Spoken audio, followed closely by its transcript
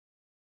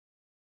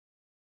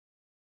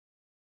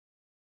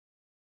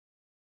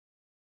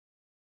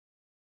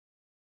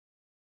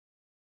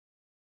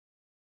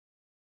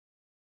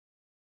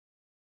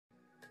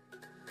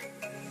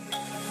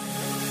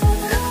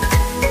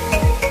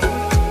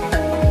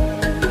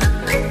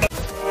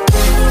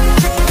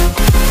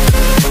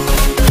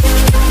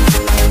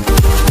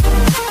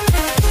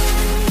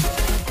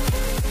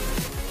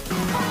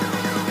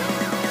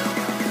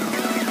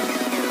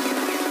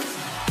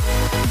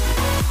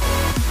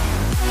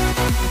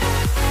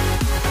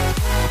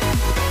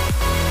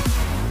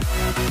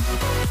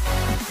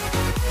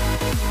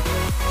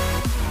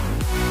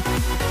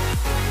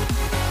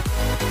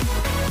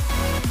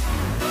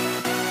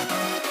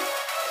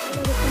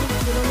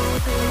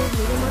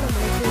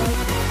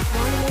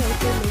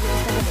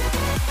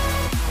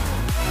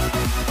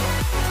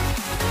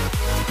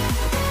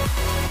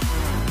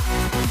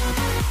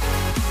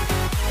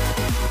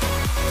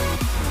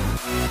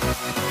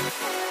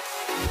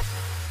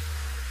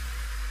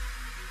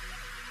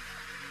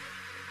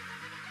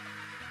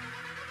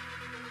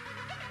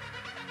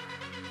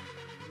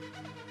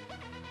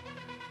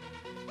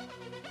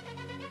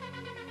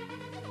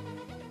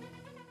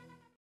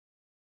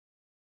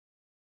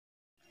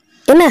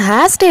என்ன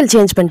hair style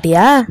change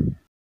பண்ணிட்டியா?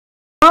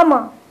 ஆமா.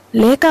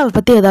 லேகாவை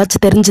பத்தி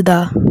ஏதாச்சும் தெரிஞ்சுதா?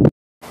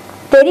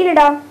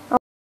 தெரியலடா.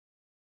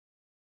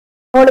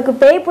 அவளுக்கு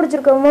பேய்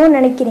பிடிச்சிருக்கோமோ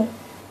நினைக்கிறேன்.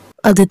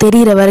 அது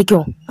தெரியற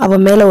வரைக்கும் அவ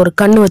மேல ஒரு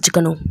கண்ணு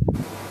வச்சுக்கணும்.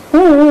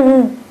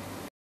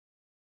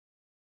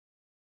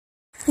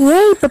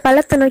 ஏன் இப்ப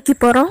பள்ளத்தை நோக்கி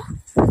போறோம்?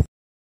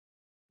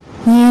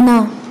 ஏனா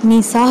நீ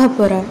சாக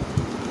போற.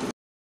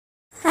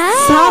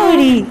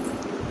 சாவடி.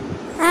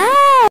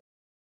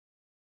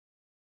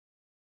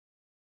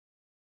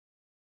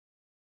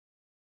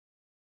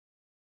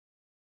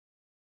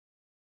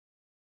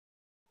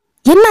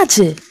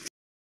 என்னாச்சு?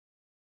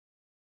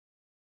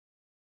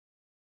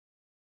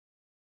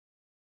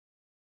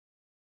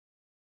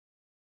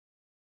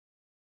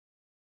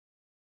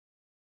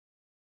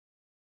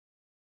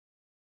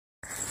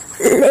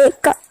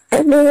 லேக்கா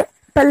என்னைய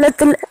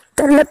பள்ளத்துல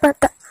தள்ள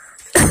பார்த்தா.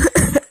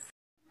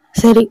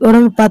 சரி,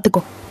 உடம்பு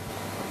பாத்துக்கோ.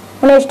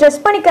 உன்னை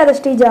ஸ்ட்ரெஸ் பண்ணிக்காத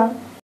ஸ்ரீஜா.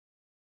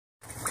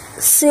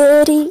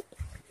 சரி.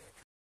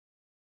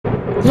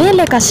 ஏன்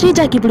லேக்கா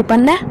ஸ்ரீஜாக்கு இப்படி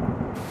பண்ண?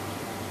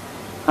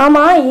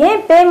 ஆமா,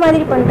 ஏன் பேய்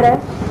மாதிரி பண்ற?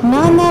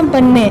 நான் தான்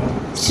பண்ணேன்.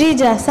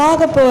 ஸ்ரீஜா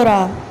சாக போறா.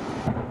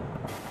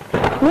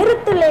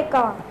 நிறுத்து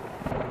லேக்கா.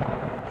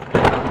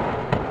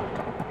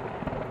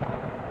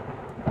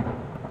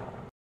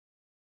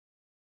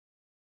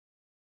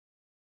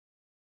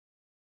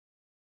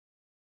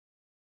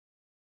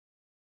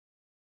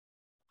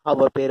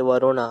 அவ பேர்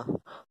வருணா.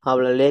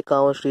 அவளை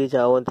லேக்காவும்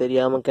ஸ்ரீஜாவும்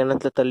தெரியாம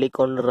கிணத்துல தள்ளி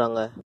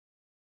கொண்டுறாங்க.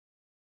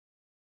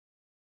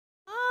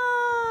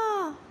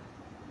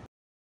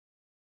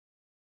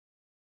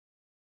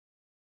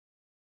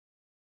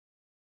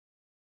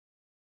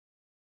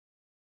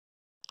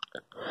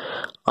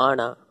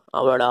 ஆனா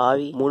அவளோட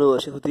ஆவி 3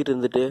 வருஷம் சுத்திட்டு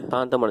இருந்துட்டு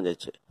சாந்தம்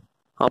அடைஞ்சிச்சு.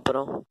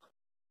 அப்புறம்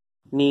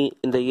நீ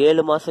இந்த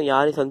 7 மாசம்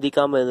யாரையும்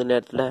சந்திக்காம இருந்த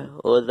நேரத்துல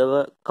ஒரு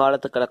தடவை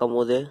காலத்தை கடக்கும்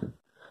போது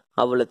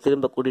அவளை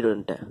திரும்ப கூட்டிட்டு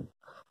வந்துட்டேன்.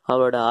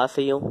 அவளோட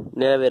ஆசையும்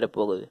நிறைவேற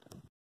போகுது.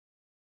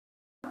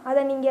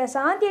 அதை நீங்க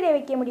சாந்தியடைய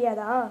வைக்க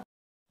முடியாதா?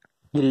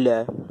 இல்ல,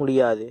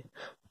 முடியாது.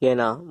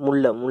 ஏன்னா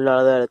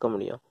முள்ளாலதான் எடுக்க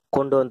முடியும்.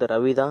 கொண்டு வந்த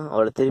ரவி தான்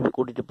அவளை திருப்பி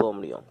கூட்டிட்டு போக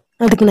முடியும்.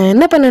 அதுக்கு நான்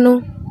என்ன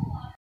பண்ணணும்?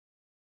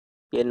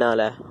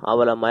 என்னால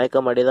அவளை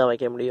மயக்கம் அடிதான்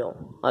வைக்க முடியும்.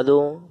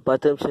 அதுவும்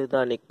 10 நிமிஷத்துக்கு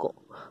தான் நிற்கும்.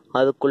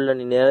 அதுக்குள்ள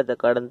நீ நேரத்தை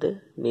கடந்து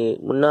நீ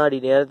முன்னாடி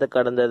நேரத்தை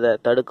கடந்ததை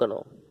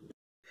தடுக்கணும்.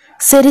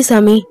 சரி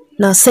சாமி,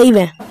 நான்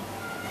செய்வேன்.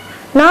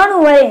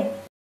 நானும் வரேன்.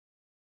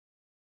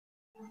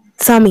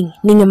 சாமி,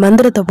 நீங்க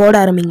மந்திரத்தை போட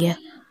ஆரம்பிங்க.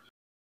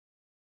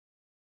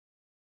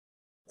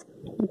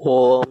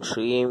 ஓம்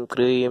ஸ்ரீம்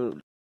க்ரீம்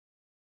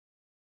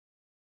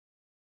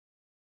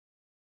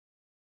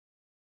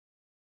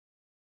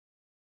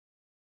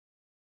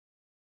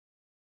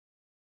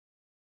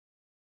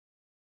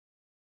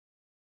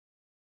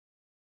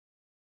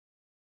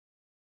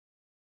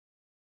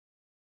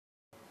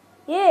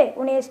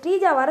உன்னைய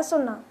ஸ்ரீஜா வர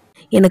சொன்னா.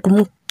 எனக்கு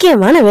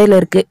முக்கியமான வேலை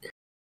இருக்கு.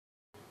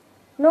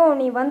 நோ,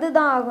 நீ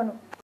வந்துதான் ஆகணும்.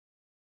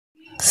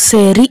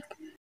 சரி.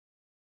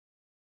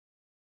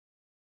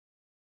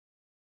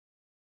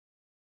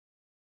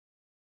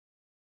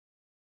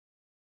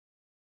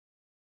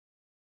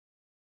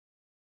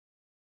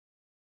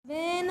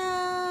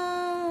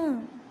 வேணாம்.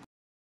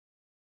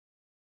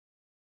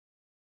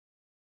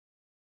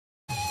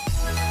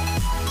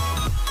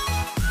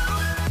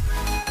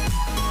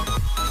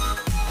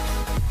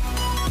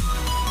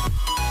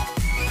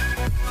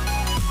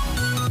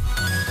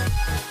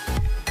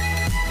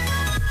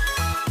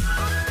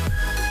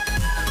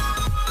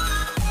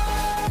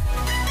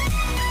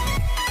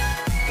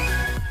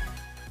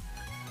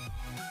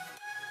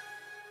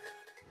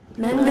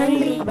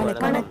 நன்றி,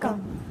 வணக்கம்.